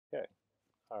Okay,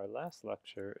 our last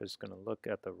lecture is going to look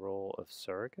at the role of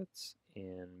surrogates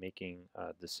in making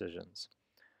decisions.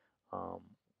 Um,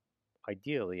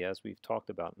 Ideally, as we've talked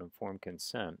about in informed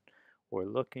consent, we're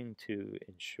looking to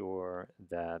ensure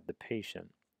that the patient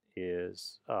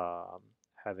is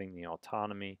having the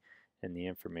autonomy and the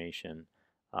information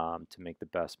to make the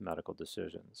best medical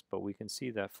decisions. But we can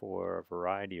see that for a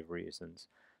variety of reasons,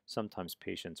 sometimes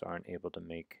patients aren't able to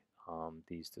make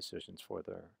these decisions for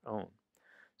their own.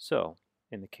 So,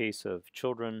 in the case of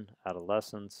children,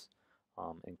 adolescents,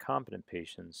 and competent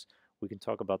patients, we can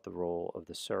talk about the role of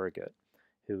the surrogate,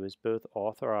 who is both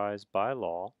authorized by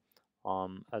law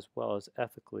as well as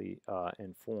ethically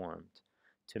informed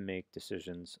to make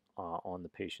decisions on the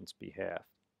patient's behalf.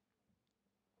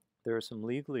 There are some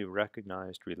legally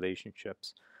recognized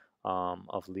relationships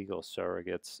of legal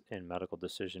surrogates in medical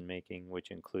decision making,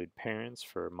 which include parents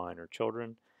for minor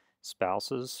children,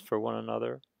 spouses for one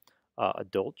another,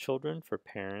 adult children for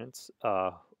parents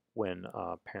when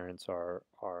parents are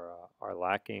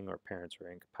lacking or parents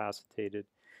are incapacitated,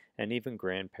 and even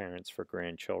grandparents for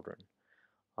grandchildren.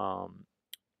 Um,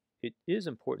 it is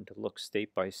important to look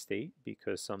state by state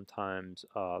because sometimes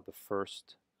the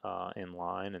first in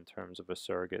line in terms of a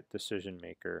surrogate decision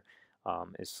maker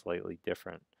is slightly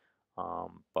different.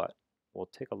 But we'll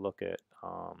take a look at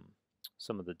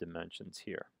some of the dimensions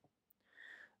here.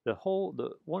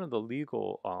 One of the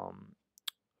legal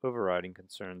overriding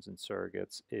concerns in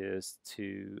surrogates is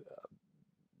to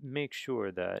make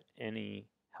sure that any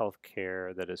health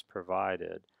care that is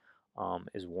provided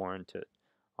is warranted.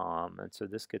 And so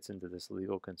this gets into this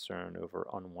legal concern over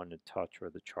unwanted touch or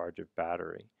the charge of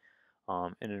battery.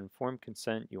 In informed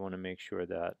consent, you want to make sure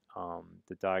that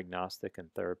the diagnostic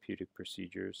and therapeutic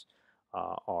procedures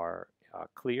are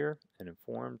clear and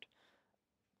informed.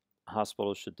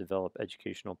 Hospitals should develop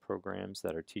educational programs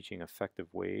that are teaching effective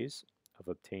ways of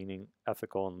obtaining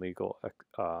ethical and legal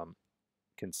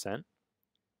consent.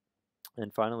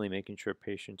 And finally, making sure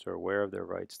patients are aware of their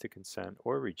rights to consent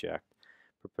or reject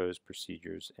proposed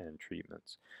procedures and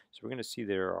treatments. So we're going to see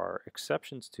there are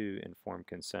exceptions to informed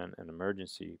consent and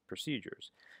emergency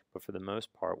procedures, but for the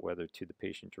most part, whether to the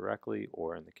patient directly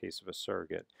or in the case of a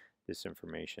surrogate, this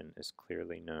information is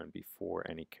clearly known before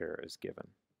any care is given.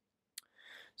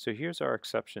 So here's our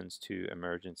exceptions to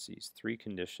emergencies. Three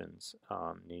conditions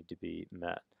need to be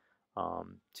met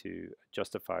to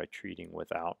justify treating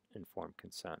without informed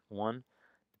consent. One,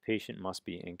 the patient must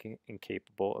be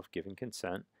incapable of giving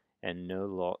consent, and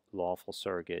no lawful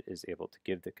surrogate is able to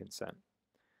give the consent.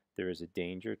 There is a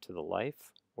danger to the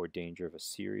life or danger of a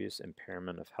serious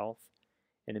impairment of health,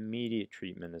 and immediate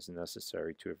treatment is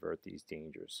necessary to avert these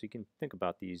dangers. So you can think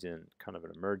about these in kind of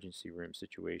an emergency room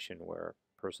situation where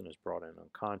a person is brought in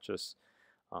unconscious,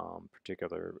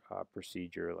 particular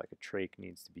procedure like a trach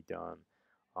needs to be done,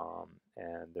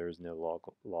 and there is no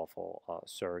lawful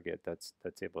surrogate that's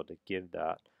able to give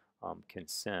that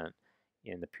consent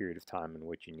in the period of time in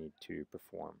which you need to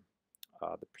perform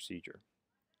the procedure.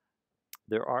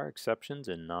 There are exceptions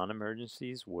in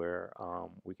non-emergencies where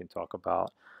we can talk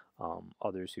about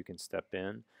others who can step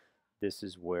in. This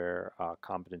is where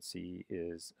competency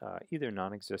is either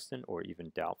non-existent or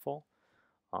even doubtful.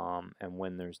 And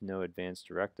when there's no advance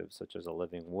directive, such as a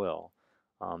living will,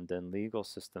 then legal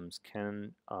systems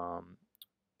can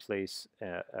place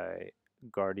a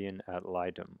guardian ad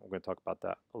litem. We're going to talk about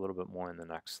that a little bit more in the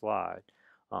next slide.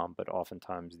 But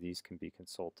oftentimes these can be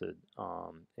consulted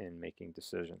in making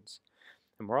decisions.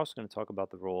 And we're also going to talk about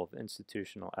the role of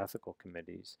institutional ethical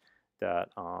committees that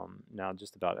now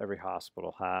just about every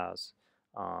hospital has.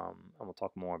 And we'll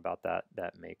talk more about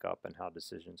that makeup and how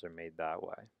decisions are made that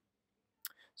way.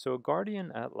 So a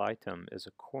guardian ad litem is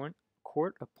a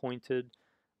court-appointed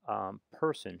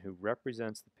person who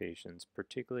represents the patients,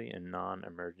 particularly in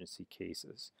non-emergency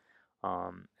cases.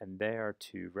 And they are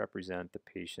to represent the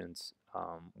patient's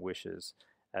wishes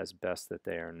as best that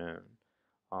they are known.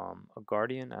 A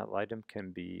guardian ad litem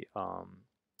can be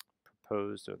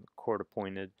proposed or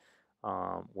court-appointed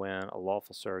when a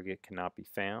lawful surrogate cannot be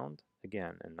found,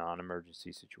 again, in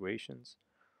non-emergency situations,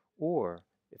 or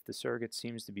if the surrogate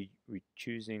seems to be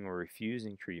choosing or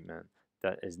refusing treatment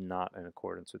that is not in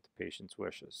accordance with the patient's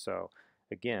wishes. So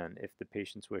again, if the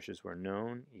patient's wishes were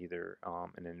known, either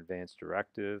in an advance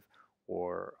directive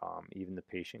or even the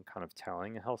patient kind of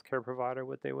telling a healthcare provider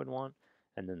what they would want,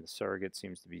 and then the surrogate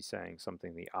seems to be saying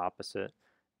something the opposite,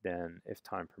 then if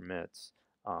time permits,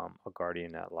 a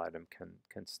guardian ad litem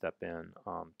can step in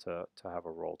to have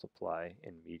a role to play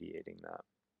in mediating that.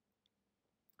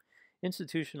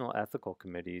 Institutional ethical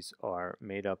committees are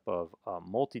made up of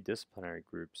multidisciplinary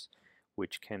groups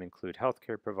which can include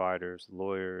healthcare providers,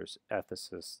 lawyers,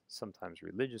 ethicists, sometimes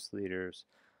religious leaders,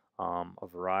 a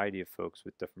variety of folks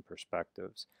with different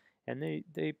perspectives. And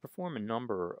they perform a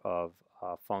number of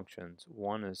functions.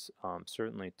 One is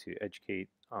certainly to educate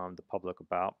the public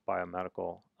about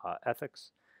biomedical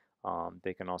ethics.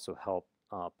 They can also help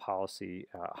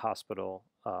hospital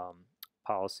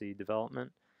policy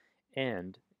development,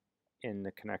 and in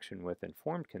the connection with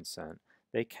informed consent,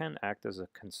 they can act as a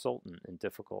consultant in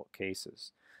difficult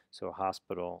cases. So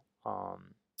hospital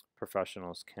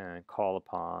professionals can call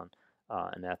upon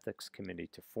an ethics committee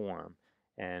to form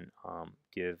and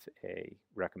give a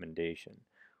recommendation.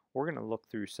 We're going to look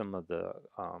through some of the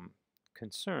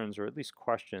concerns, or at least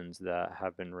questions, that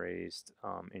have been raised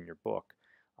in your book.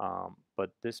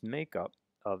 But this makeup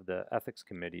of the ethics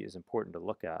committee is important to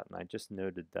look at, and I just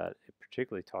noted that it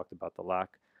particularly talked about the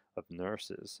lack of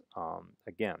nurses.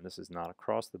 Again, this is not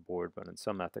across the board, but in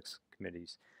some ethics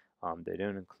committees, they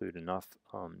don't include enough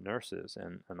nurses,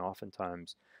 and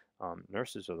oftentimes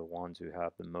nurses are the ones who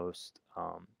have the most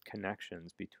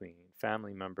connections between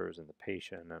family members and the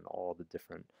patient and all the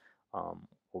different,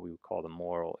 what we would call the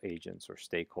moral agents or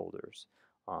stakeholders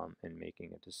in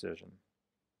making a decision.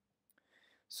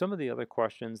 Some of the other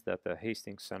questions that the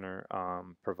Hastings Center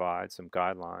provides, some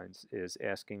guidelines, is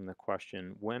asking the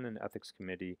question, when an ethics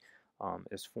committee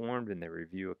is formed and they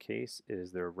review a case,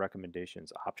 is their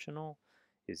recommendations optional?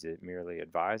 Is it merely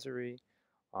advisory?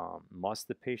 Must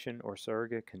the patient or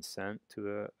surrogate consent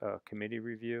to a committee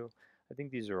review? I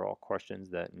think these are all questions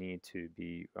that need to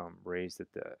be raised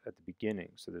at the beginning,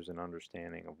 so there's an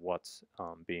understanding of what's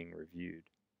being reviewed.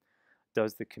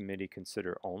 Does the committee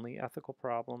consider only ethical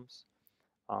problems?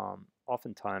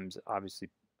 Oftentimes, obviously,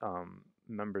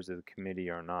 members of the committee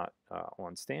are not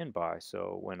on standby,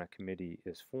 so when a committee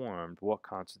is formed, what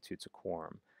constitutes a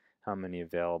quorum? How many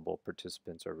available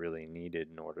participants are really needed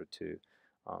in order to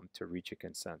reach a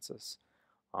consensus?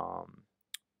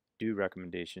 Do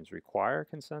recommendations require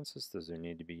consensus? Does there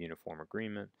need to be uniform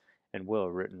agreement? And will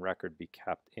a written record be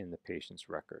kept in the patient's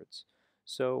records?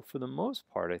 So for the most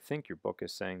part, I think your book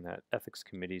is saying that ethics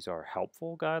committees are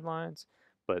helpful guidelines,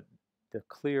 but the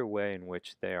clear way in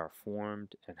which they are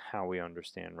formed and how we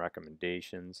understand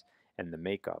recommendations and the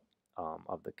makeup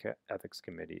of the ethics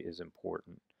committee is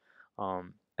important.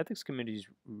 Ethics committees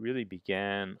really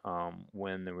began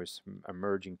when there was some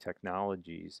emerging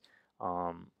technologies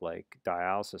like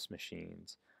dialysis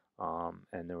machines,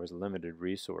 and there was limited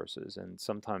resources, and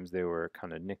sometimes they were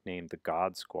kind of nicknamed the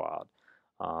God Squad,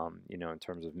 in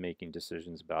terms of making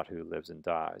decisions about who lives and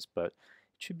dies. But it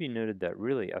should be noted that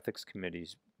really ethics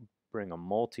committees bring a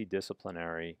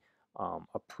multidisciplinary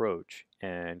approach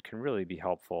and can really be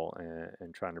helpful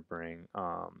in trying to bring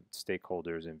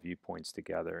stakeholders and viewpoints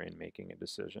together in making a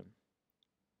decision.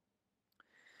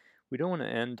 We don't want to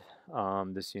end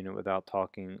this unit without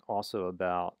talking also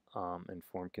about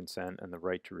informed consent and the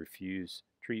right to refuse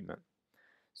treatment.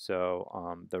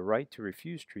 So the right to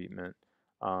refuse treatment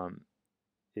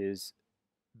is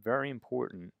very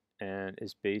important and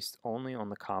is based only on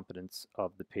the competence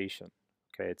of the patient.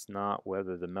 Okay, it's not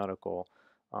whether the medical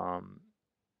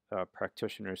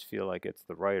practitioners feel like it's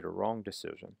the right or wrong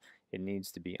decision. It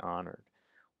needs to be honored.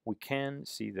 We can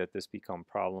see that this become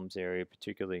problems area,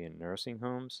 particularly in nursing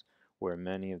homes, where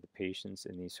many of the patients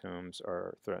in these homes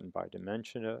are threatened by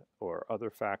dementia or other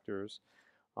factors.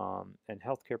 And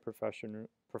healthcare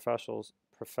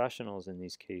professionals in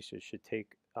these cases should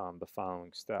take the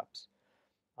following steps.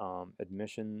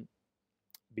 Admission.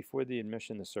 Before the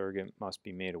admission, the surrogate must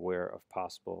be made aware of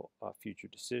possible future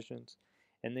decisions,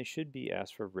 and they should be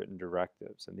asked for written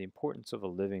directives. And the importance of a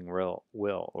living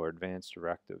will or advance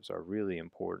directives are really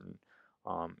important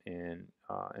in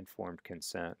informed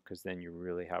consent, because then you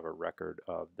really have a record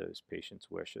of those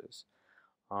patients' wishes.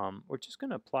 We're just going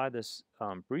to apply this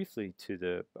briefly to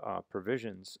the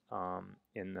provisions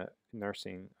in the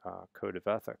Nursing Code of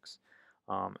Ethics.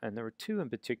 And there were two in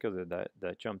particular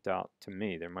that jumped out to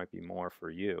me. There might be more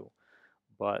for you.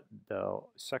 But the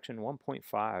section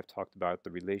 1.5 talked about the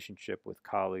relationship with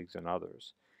colleagues and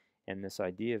others. And this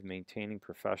idea of maintaining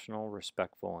professional,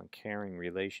 respectful, and caring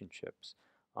relationships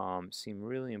seem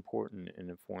really important in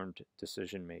informed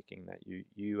decision making, that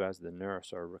you as the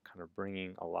nurse are kind of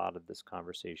bringing a lot of this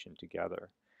conversation together.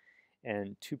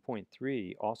 And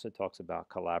 2.3 also talks about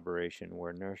collaboration,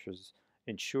 where nurses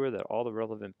ensure that all the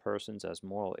relevant persons as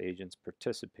moral agents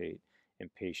participate in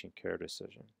patient care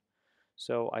decision.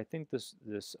 So I think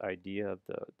this idea of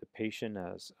the patient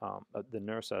as the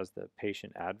nurse as the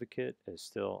patient advocate is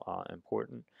still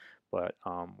important, but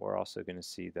we're also going to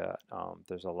see that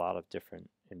there's a lot of different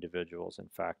individuals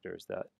and factors that